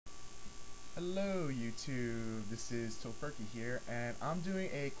Hello YouTube, this is ToFurkie here, and I'm doing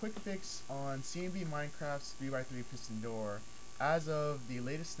a quick fix on CNBMinecraft's 3x3 Piston Door as of the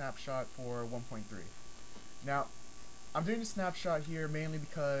latest snapshot for 1.3. Now, I'm doing the snapshot here mainly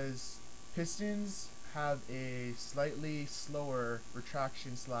because pistons have a slightly slower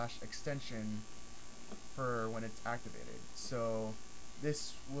retraction slash extension for when it's activated. So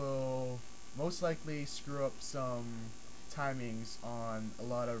this will most likely screw up some timings on a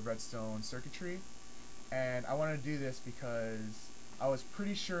lot of redstone circuitry, and I want to do this because I was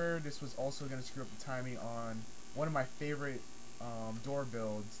pretty sure this was also going to screw up the timing on one of my favorite door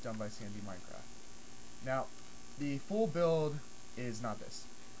builds done by CNBMinecraft. Now, the full build is not this.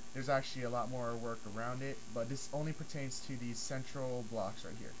 There's actually a lot more work around it, but this only pertains to these central blocks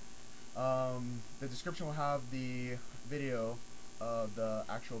right here. The description will have the video of the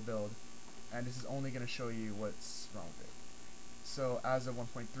actual build, and this is only going to show you what's wrong with it. So as of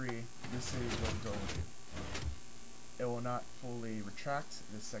 1.3, this is what the door will do. It will not fully retract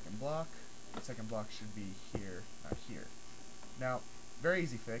the second block. The second block should be here, not here. Now, very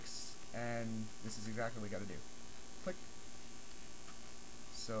easy fix, and this is exactly what we got to do. Click.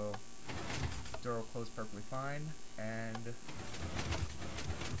 So, the door will close perfectly fine, and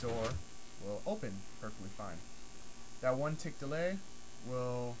the door will open perfectly fine. That one tick delay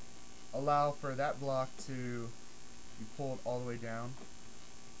will allow for that block to be pulled all the way down,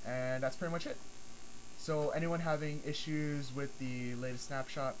 and that's pretty much it. So anyone having issues with the latest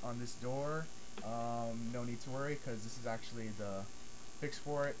snapshot on this door, no need to worry, because this is actually the fix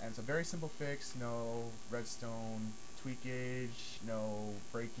for it, and it's a very simple fix. No redstone tweakage, no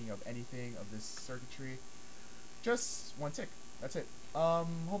breaking of anything of this circuitry, just one tick. That's it.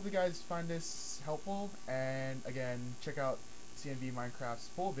 Hope you guys find this helpful, and again, check out CNBMinecraft's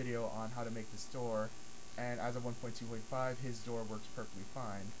full video on how to make this door. And as of 1.2.5, his door works perfectly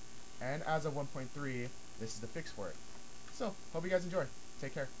fine. And as of 1.3, this is the fix for it. So, hope you guys enjoy.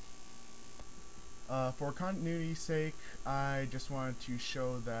 Take care. For continuity's sake, I just wanted to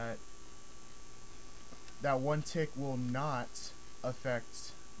show that that one tick will not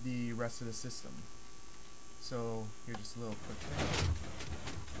affect the rest of the system. So, here's just a little quick thing.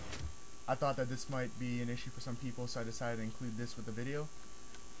 I thought that this might be an issue for some people, so I decided to include this with the video.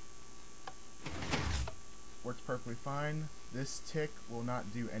 Works perfectly fine. This tick will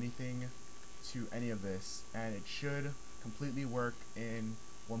not do anything to any of this, and it should completely work in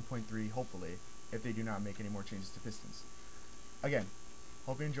 1.3, hopefully, if they do not make any more changes to pistons. Again,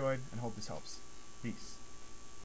 hope you enjoyed and hope this helps. Peace.